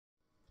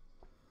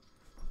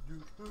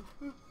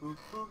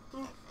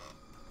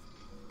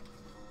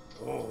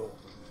Oh.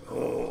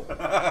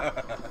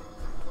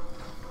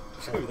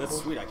 Dude, that's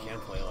sweet. I can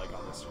play like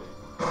on this stream.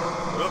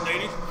 What up,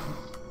 lady?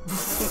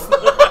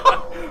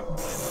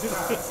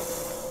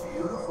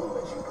 Beautiful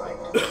as you'd like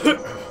to be,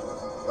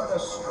 but a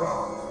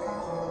strong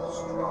family.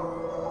 Strong.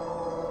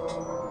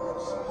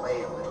 Let's play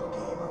a little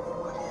game of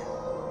what if.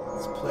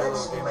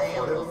 Let's play a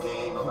little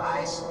game of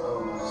I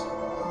suppose,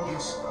 and you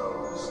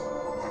suppose,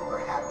 and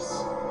perhaps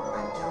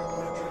I'm telling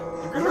you the truth.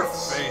 Look at her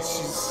face.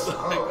 She's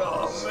like,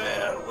 oh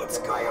man, what's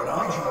going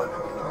on?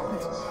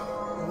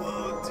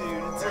 Whoa,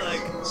 dude, it's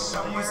like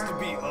I used to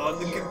be on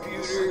the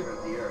computer,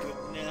 but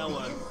now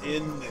I'm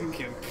in the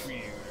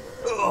computer.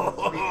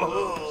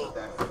 Oh,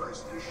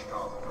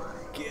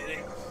 get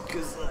it?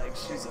 Cause like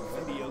she's a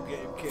video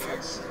game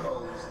character.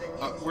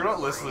 We're not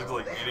listening to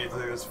like anything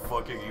this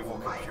fucking evil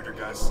computer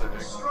guy's saying.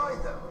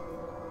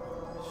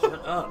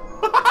 Shut up.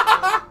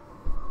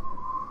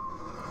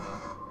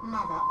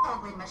 Mother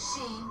ugly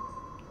machine.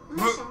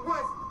 Mission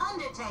worth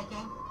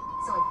undertaking.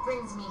 So it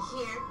brings me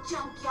here,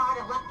 junkyard,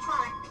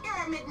 electronic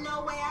pyramid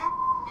nowhere,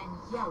 and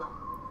yellow.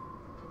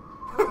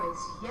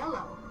 Always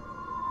yellow.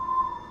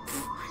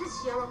 Why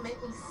does yellow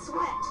make me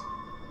sweat?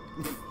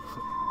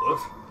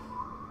 What?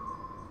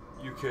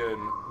 You can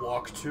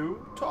walk to,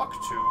 talk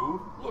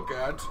to, look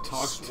at,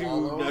 Talk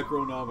swallow. to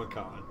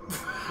Necronomicon.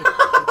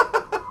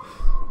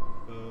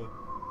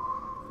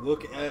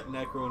 Look at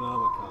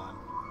Necronomicon.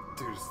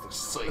 Dude, it's the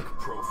psych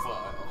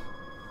profile.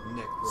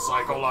 Necro.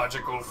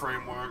 Psychological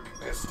framework.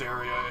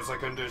 Hysteria is a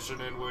condition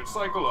in which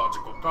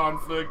psychological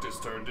conflict is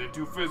turned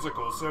into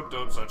physical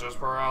symptoms such as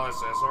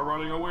paralysis or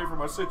running away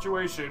from a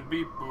situation.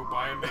 Beep boop,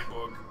 I am a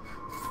book.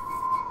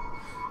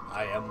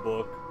 I am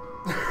book.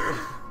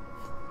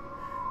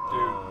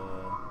 Dude.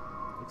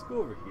 Let's go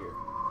over here.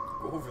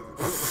 Go over there.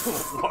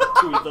 Walk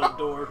to the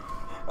door.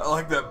 I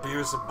like that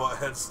Beavis and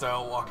Butthead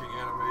style walking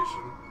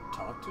animation.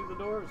 Talk to the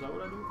door? Is that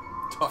what I do?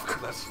 Talk to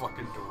that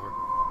fucking door.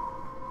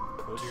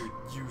 Push. Dude,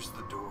 use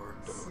the door.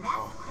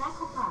 Snap,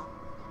 crackle, pop.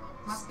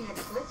 Must be a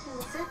glitch in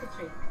the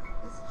circuitry.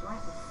 This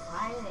joint with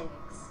fried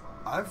eggs.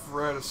 I've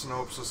read a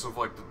synopsis of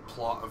like the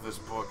plot of this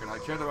book, and I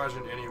can't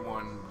imagine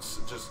anyone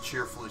just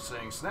cheerfully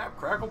saying "snap,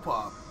 crackle,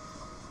 pop."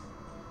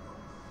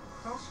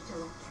 Crushed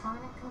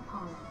electronic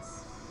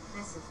components.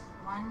 This is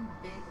one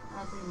big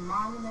ugly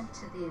monument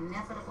to the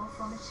inevitable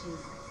for machinery.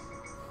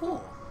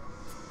 Oh.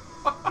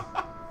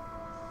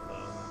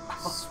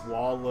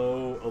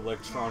 Swallow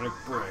electronic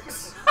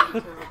bricks. I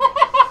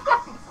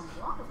think some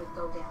water would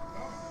go down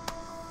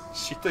better.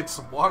 She thinks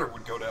some water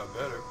would go down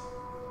better.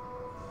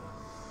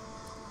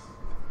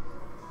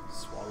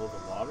 Swallow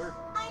the water?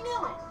 I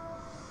knew it!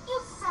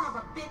 You son of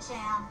a bitch,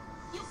 Am!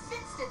 You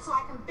fixed it so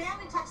I can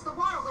barely touch the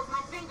water with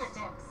my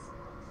fingertips.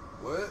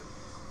 What?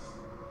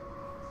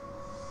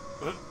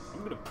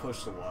 I'm gonna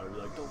push the water.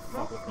 Like, don't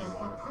fuck with the What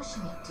water. we're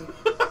pushing it to.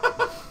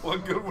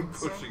 What good would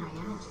Conserve pushing my it do?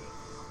 energy.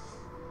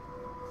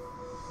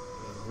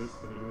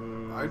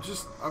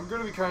 I'm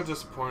gonna be kind of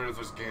disappointed if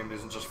this game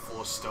isn't just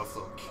full of stuff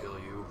that'll kill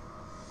you.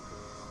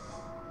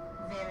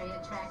 Very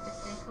attractive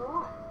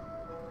decor.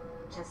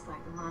 Just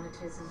like the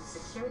monitors in the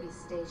security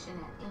station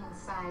at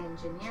Inside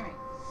Engineering.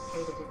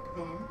 Hated it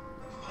then,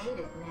 hate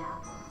it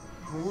now.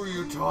 Who are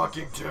you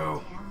talking to?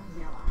 Damn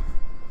yellow.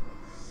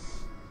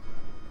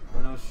 I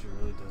know she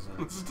really doesn't.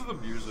 Listen to the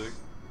music.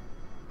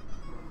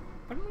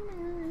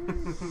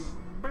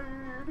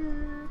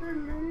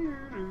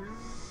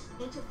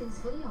 Each of these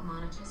video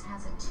monitors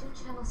has a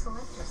 2-channel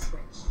selector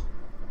switch.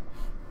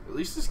 At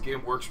least this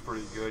game works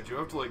pretty good. You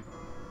have to like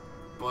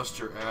bust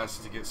your ass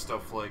to get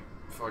stuff like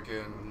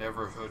fucking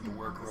Neverhood to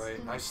work right.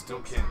 And I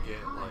still can't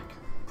get like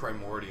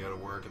Primordia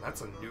to work, and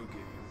that's a new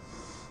game.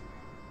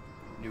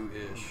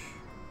 New-ish.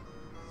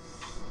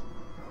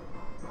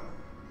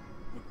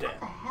 What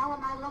the hell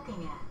am I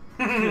looking at?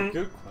 Good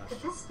Could question.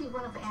 this be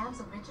one of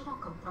Am's original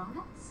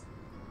components?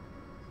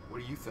 What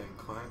do you think,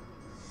 Clint?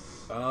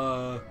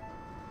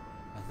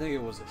 I think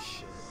it was a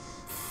shit.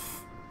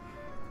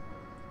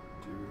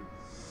 Dude,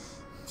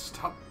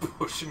 stop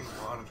pushing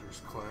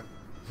monitors, Clint.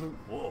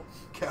 Whoa.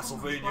 Someone's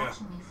Castlevania.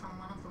 watching me from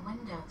one of the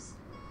windows.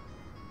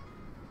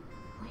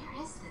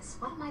 Where is this?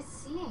 What am I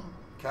seeing?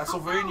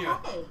 Castlevania. Oh,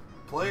 hey.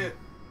 Play it.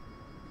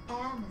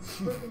 Am is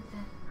bigger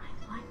than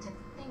I'd like to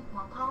think,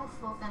 more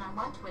powerful than I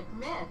want to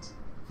admit.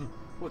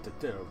 What a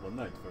terrible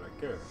night for a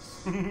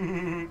curse.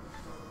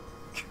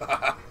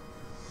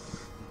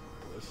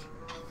 Push.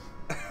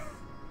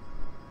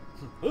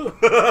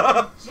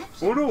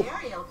 Egyptian no.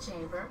 burial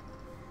chamber.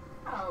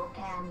 Oh,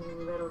 Am, you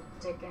little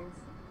Dickens.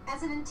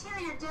 As an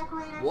interior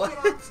decorator, What?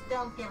 kiddo,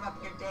 don't give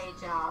up your day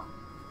job.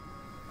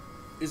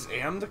 Is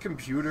Am the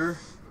computer?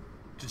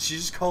 Did she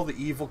just call the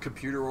evil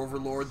computer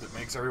overlord that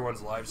makes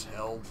everyone's lives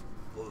hell?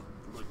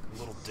 Like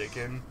little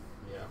Dickin?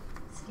 Yeah.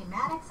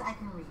 Schematics I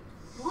can read.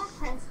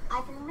 Blueprints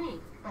I can read.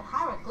 But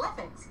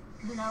hieroglyphics?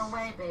 No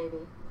way,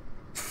 baby.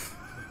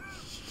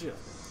 Shit.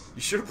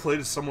 You should have played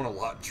as someone a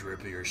lot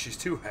drippier. She's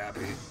too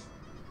happy.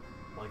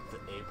 Like the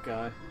ape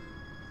guy.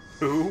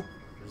 Who?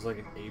 There's like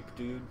an ape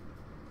dude.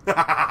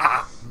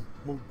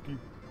 Monkey.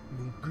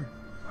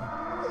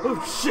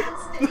 shit!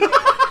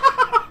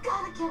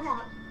 Gotta get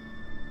out.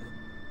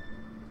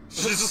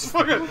 She's just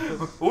fucking.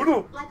 Oh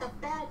no! Like a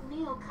bad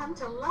meal come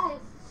to life.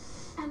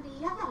 And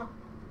yellow.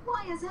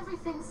 Why is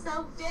everything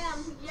so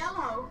damned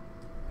yellow?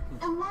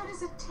 And where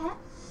does it take?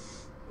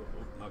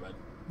 My bad.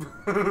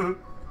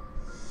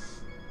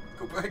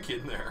 Go back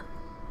in there.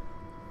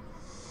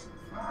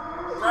 I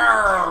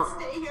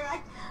can't stay here.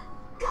 I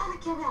gotta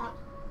get out.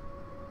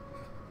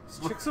 This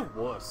chick's a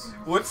wuss.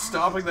 What's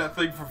stopping that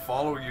thing from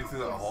following you through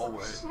that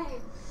hallway?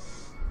 Shame.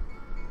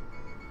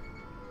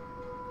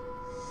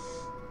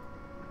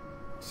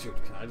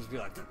 Dude, can I just be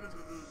like...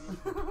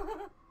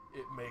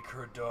 It make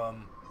her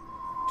dumb.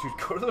 Dude,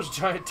 go to those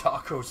giant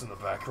tacos in the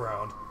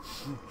background.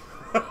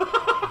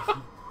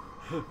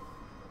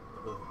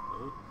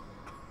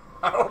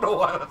 I don't know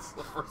why that's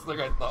the first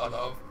thing I thought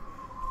of.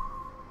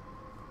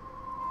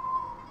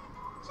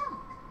 Junk.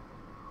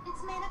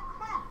 It's made of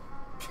crap.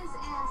 This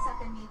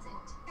sucker needs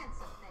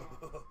intense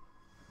affair.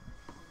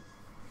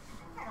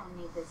 I don't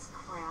need this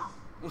crap.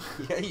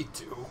 Yeah, you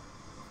do.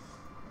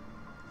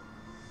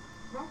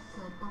 What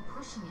good will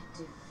pushing it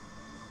do?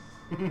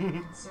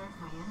 Conserve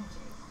my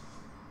energy.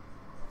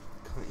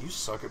 You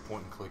suck at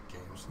point and click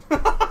games. Now,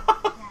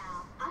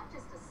 I'm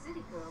just a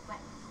city girl, but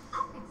I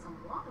think some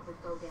water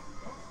would go down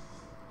better.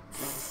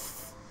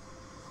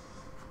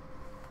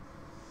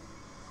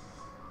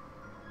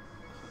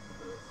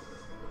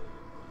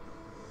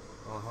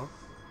 Uh-huh.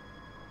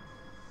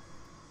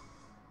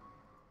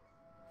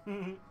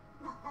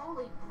 The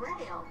Holy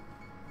Grail.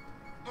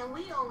 And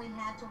we only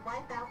had to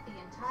wipe out the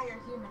entire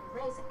human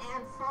race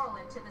and fall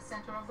into the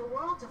center of the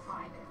world to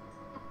find it.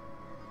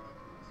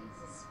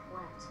 Jesus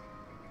wept.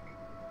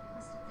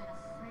 Must have been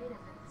afraid of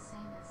it the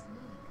same as me,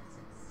 because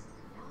it's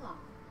yellow.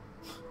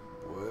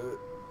 What?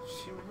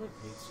 She really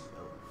hates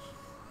yellow.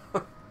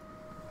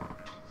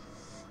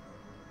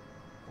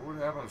 What would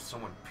happen if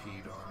someone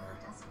peed on her?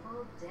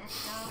 Dustbowl, dead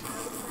dog,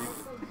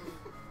 roadside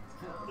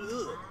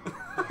saloon.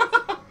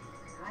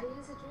 Do I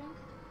use a drink?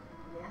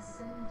 Yes,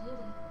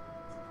 indeedy.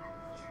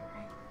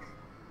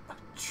 A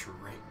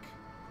drink.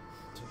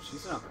 Dude,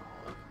 she's an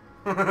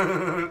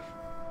alcoholic.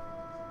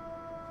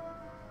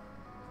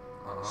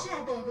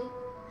 Sure, baby.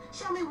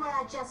 Show me where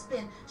I just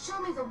been. Show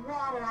me the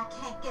water I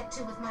can't get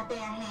to with my bare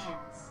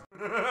hands.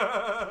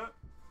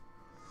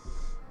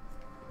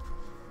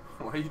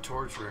 Why are you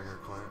torturing her,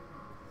 Clint?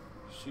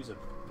 She's a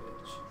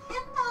bitch.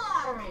 Hit the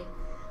lottery.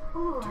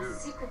 Ooh, Dude. a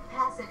secret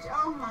passage.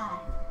 Oh my.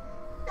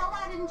 Now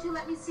why didn't you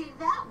let me see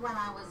that when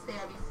I was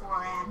there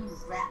beforehand, you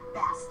rat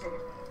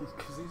bastard?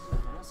 Because he's an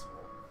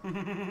asshole.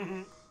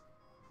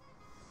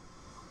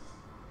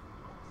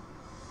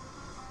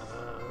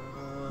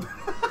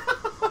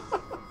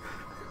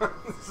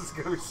 This is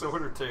gonna be so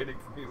entertaining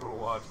for people to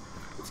watch.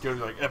 It's gonna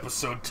be like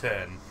episode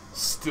 10.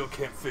 Still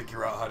can't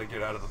figure out how to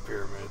get out of the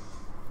pyramid.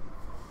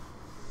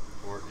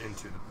 Or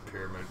into the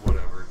pyramid,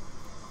 whatever.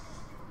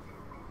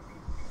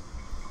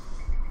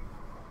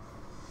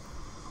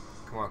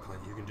 Come on,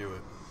 Clint, you can do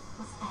it.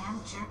 Was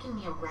Anne jerking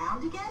me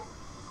around again?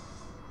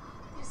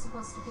 There's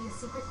supposed to be a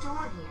secret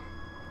door here.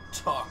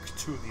 Talk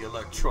to the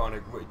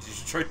electronic. Wait, you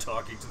should try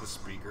talking to the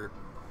speaker.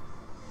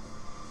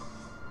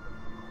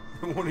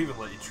 It won't even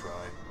let you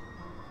try.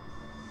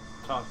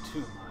 Talk to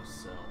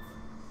myself.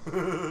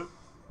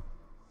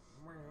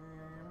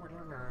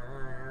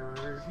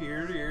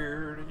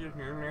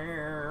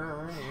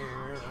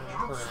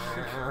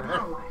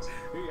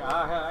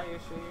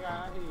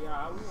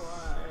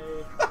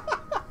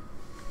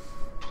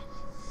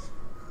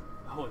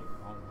 Oh, wait,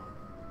 wrong one.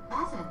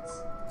 Evans.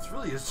 This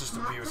really is just a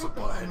Beavis and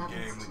Butthead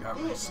game that got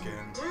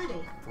reskinned.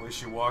 The way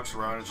she walks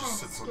around and just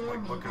sits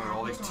like looking at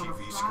all these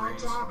TV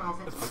screens.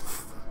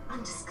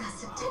 I'm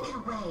disgusted. Take it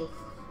away.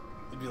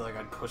 It'd be like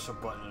I'd push a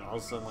button and all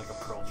of a sudden like a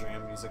Pearl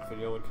Jam music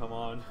video would come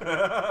on.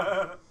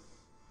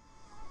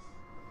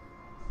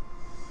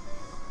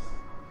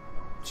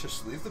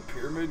 Just leave the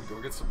pyramid and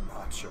go get some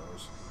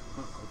nachos.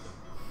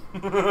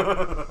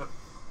 Okay.